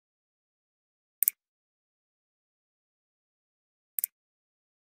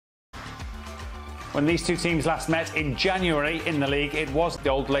When these two teams last met in January in the league, it was the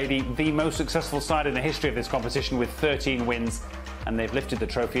Old Lady, the most successful side in the history of this competition with 13 wins, and they've lifted the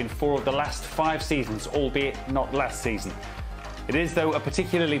trophy in 4 of the last 5 seasons, albeit not last season. It is, though, a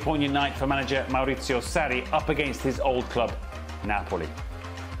particularly poignant night for manager Maurizio Sarri up against his old club, Napoli.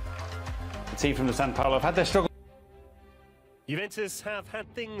 The team from the San Paolo have had their struggle. Juventus have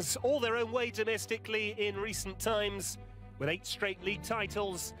had things all their own way domestically in recent times, with 8 straight league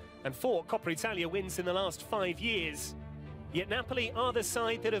titles and 4 Coppa Italia wins in the last 5 years. Yet Napoli are the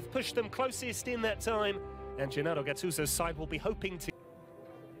side that have pushed them closest in that time, and Gennaro Gattuso's side will be hoping to.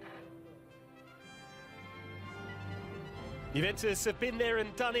 Juventus have been there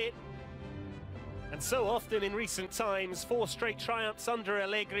and done it, and so often in recent times, 4 straight triumphs under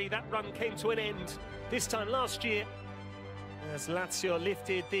Allegri. That run came to an end this time last year, as Lazio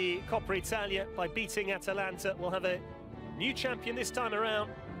lifted the Coppa Italia by beating Atalanta. We'll have a new champion this time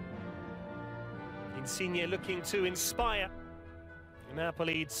around. Insigne looking to inspire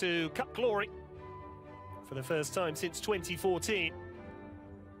Napoli to cut glory for the first time since 2014.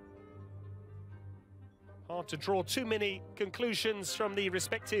 Hard to draw too many conclusions from the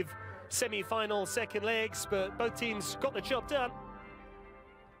respective semi-final second legs, but both teams got the job done.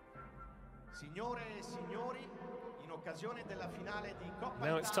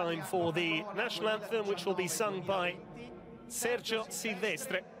 Now it's time for the national anthem, which will be sung by Sergio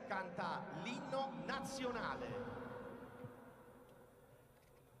Silvestre.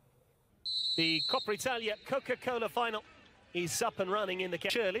 The Coppa Italia Coca-Cola final is up and running in the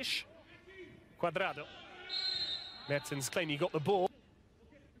Churlish. Quadrado. Mertens claim he got the ball.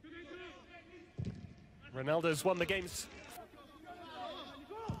 Ronaldo's won the games.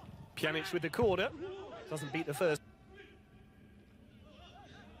 Pjanic with the corner. Doesn't beat the first.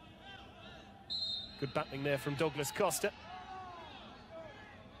 Good battling there from Douglas Costa.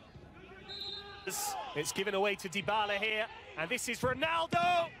 It's given away to Dybala here, and this is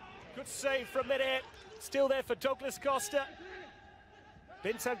Ronaldo. Good save from Milik. Still there for Douglas Costa.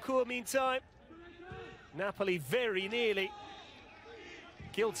 Bentancur meantime. Napoli very nearly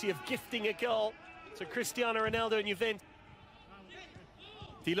guilty of gifting a goal to Cristiano Ronaldo and Juventus.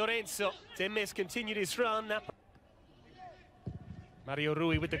 Di Lorenzo. Demmes continued his run. Mario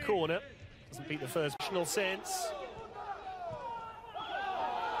Rui with the corner. Doesn't beat the first sense.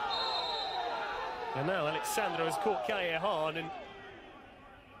 And now Alexandro has caught Callejon, and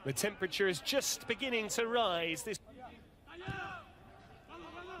the temperature is just beginning to rise.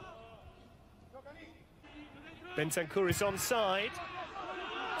 Bentancur is onside.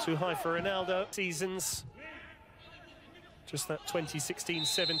 Too high for Ronaldo. Seasons. Just that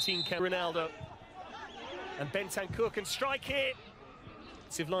 2016-17 Ronaldo. And Bentancur can strike it.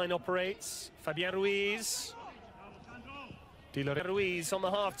 Defensive line operates. Fabian Ruiz. Di Lorenzo Ruiz on the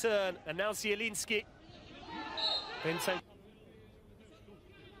half turn, and now Zielinski. Bentancur.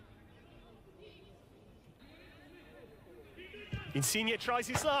 Insigne tries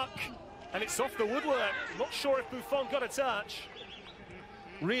his luck, and it's off the woodwork. Not sure if Buffon got a touch.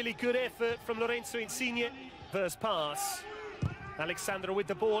 Really good effort from Lorenzo Insigne. First pass. Alexandro with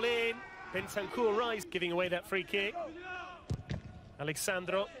the ball in. Bentancur rise, giving away that free kick.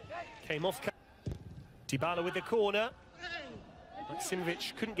 Alexandro came off. Dybala with the corner.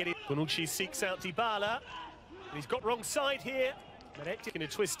 Maksimovic couldn't get it. Bonucci seeks out Dybala. And he's got wrong side here. Milik in a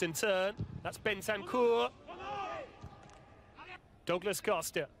twist and turn. That's Bentancur. Douglas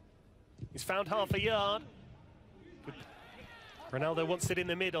Costa. He's found half a yard. Good. Ronaldo wants it in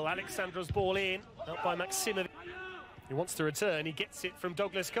the middle. Alexandro's ball in. Out by Maksimovic. He wants to return. He gets it from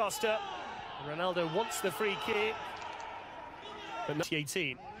Douglas Costa. And Ronaldo wants the free kick. But not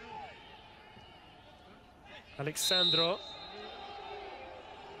 18. Alexandro.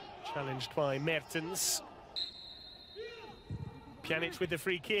 Challenged by Mertens. Pjanic with the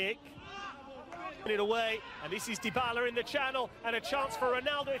free kick. It away, and this is Dybala in the channel, and a chance for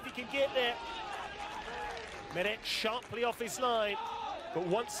Ronaldo if he can get there. Milik sharply off his line, but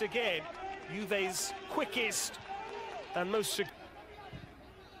once again, Juve's quickest and most...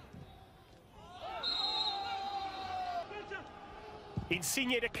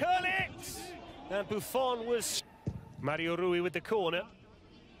 Insigne to curl it, and Buffon was... Mario Rui with the corner.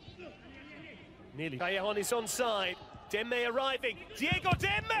 Nearly. Callejon is onside. Demme arriving. Diego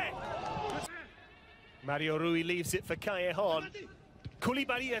Demme! Mario Rui leaves it for Callejon.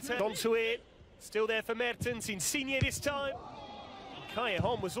 Koulibaly onto it. Still there for Mertens. Insigne this time.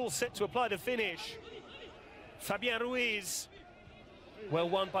 Callejon was all set to apply the finish. Fabian Ruiz. Well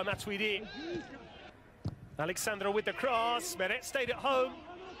won by Matuidi. Alexandro with the cross. Meret stayed at home.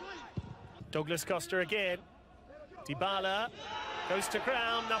 Douglas Costa again. Dybala goes to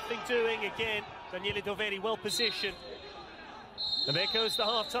ground. Nothing doing again. Danili very well positioned. And there goes the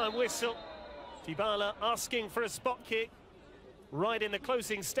half-time whistle. Dybala asking for a spot kick right in the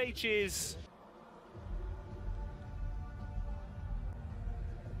closing stages.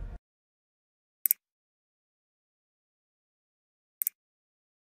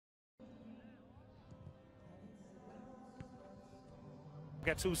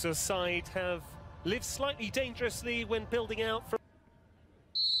 Gattuso's side have lived slightly dangerously when building out from...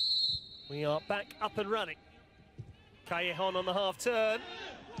 We are back up and running. Callejon on the half-turn.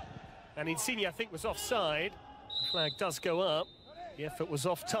 And Insigne, I think, was offside. The flag does go up. The effort was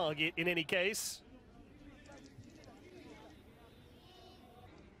off target in any case.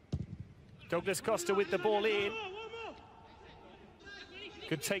 Douglas Costa with the ball in.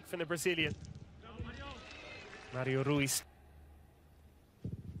 Good take from the Brazilian. Mario Ruiz.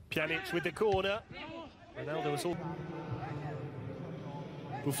 Pjanic with the corner. Ronaldo was all...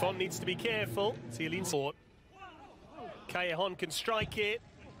 Buffon needs to be careful. Zielinski. Callejon can strike it.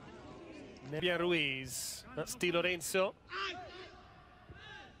 Nebia Ruiz. That's Di Lorenzo.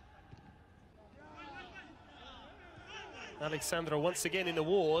 Alexandro once again in the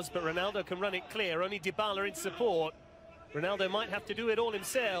wars, but Ronaldo can run it clear. Only Dybala in support. Ronaldo might have to do it all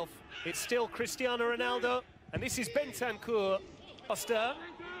himself. It's still Cristiano Ronaldo. And this is Bentancur. Costa.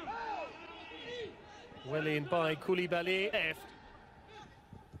 Well in by Koulibaly. Left.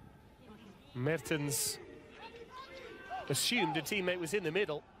 Mertens assumed a teammate was in the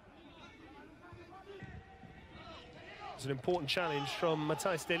middle. It's an important challenge from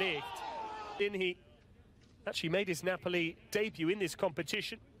Matthijs de Ligt. He actually made his Napoli debut in this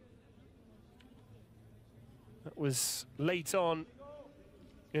competition. That was late on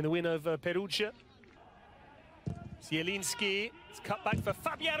in the win over Perugia. Zielinski, it's cut back for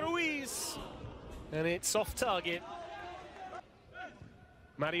Fabian Ruiz. And it's off target.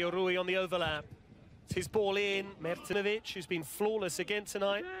 Mario Rui on the overlap. It's his ball in. Martinovic, who's been flawless again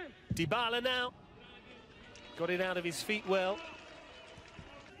tonight. Dybala now. Got it out of his feet well.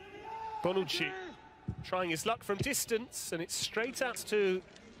 Bonucci trying his luck from distance, and it's straight out to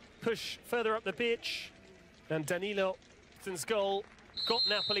push further up the pitch. And Danilo's goal got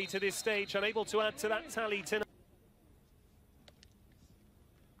Napoli to this stage, unable to add to that tally tonight.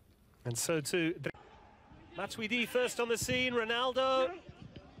 And so too, Matuidi first on the scene, Ronaldo.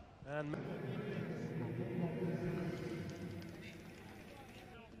 And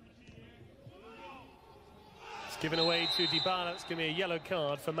it's given away to Dybala. It's going to be a yellow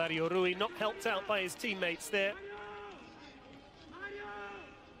card for Mario Rui, not helped out by his teammates there.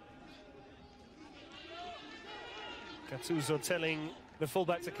 Gattuso telling the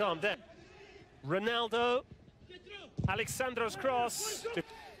fullback to calm down. Ronaldo, Alexandro's cross.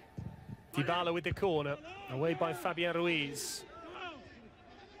 Dybala with the corner, away by Fabian Ruiz.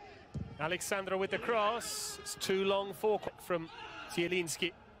 Alexandro with the cross. It's too long for from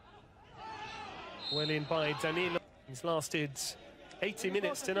Zielinski. Well in by Danilo. He's lasted 80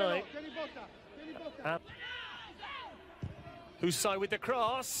 minutes tonight. Husai with the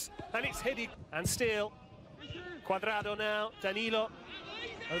cross, and it's headed. And still, Cuadrado now. Danilo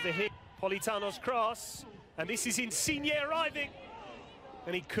over here. Politano's cross, and this is Insigne arriving,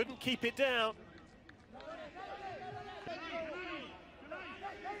 and he couldn't keep it down.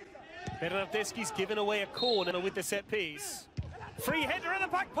 Bernardeschi's given away a corner with the set piece. Free header in the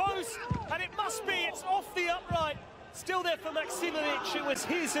back post, and it must be, it's off the upright. Still there for Maksimovic, it was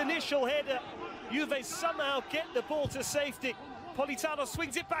his initial header. Juve somehow get the ball to safety. Politano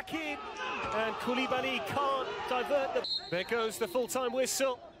swings it back in, and Koulibaly can't divert the... There goes the full-time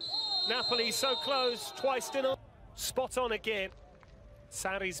whistle. Napoli so close, twice denied. Spot on again.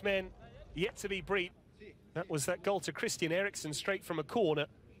 Sarri's men yet to be briefed. That was that goal to Christian Eriksen straight from a corner.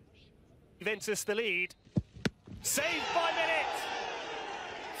 Juventus the lead. Saved by Milik.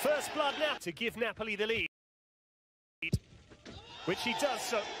 First blood now to give Napoli the lead. Which he does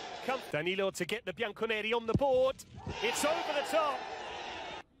so. Danilo to get the Bianconeri on the board. It's over the top.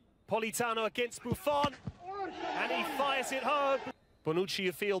 Politano against Buffon. And he fires it home. Bonucci,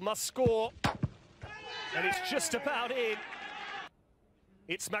 you feel, must score. And it's just about in.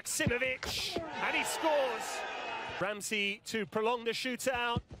 It's Maksimovic. And he scores. Ramsey to prolong the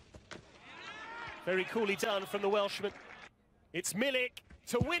shootout. Very coolly done from the Welshman. It's Milik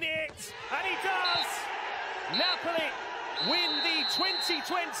to win it. And he does. Napoli win the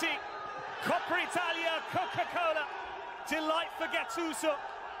 2020 Coppa Italia Coca-Cola. Delight for Gattuso.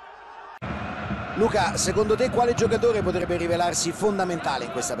 Luca, secondo te quale giocatore potrebbe rivelarsi fondamentale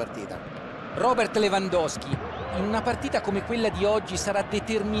in questa partita? Robert Lewandowski. In una partita come quella di oggi sarà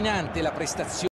determinante la prestazione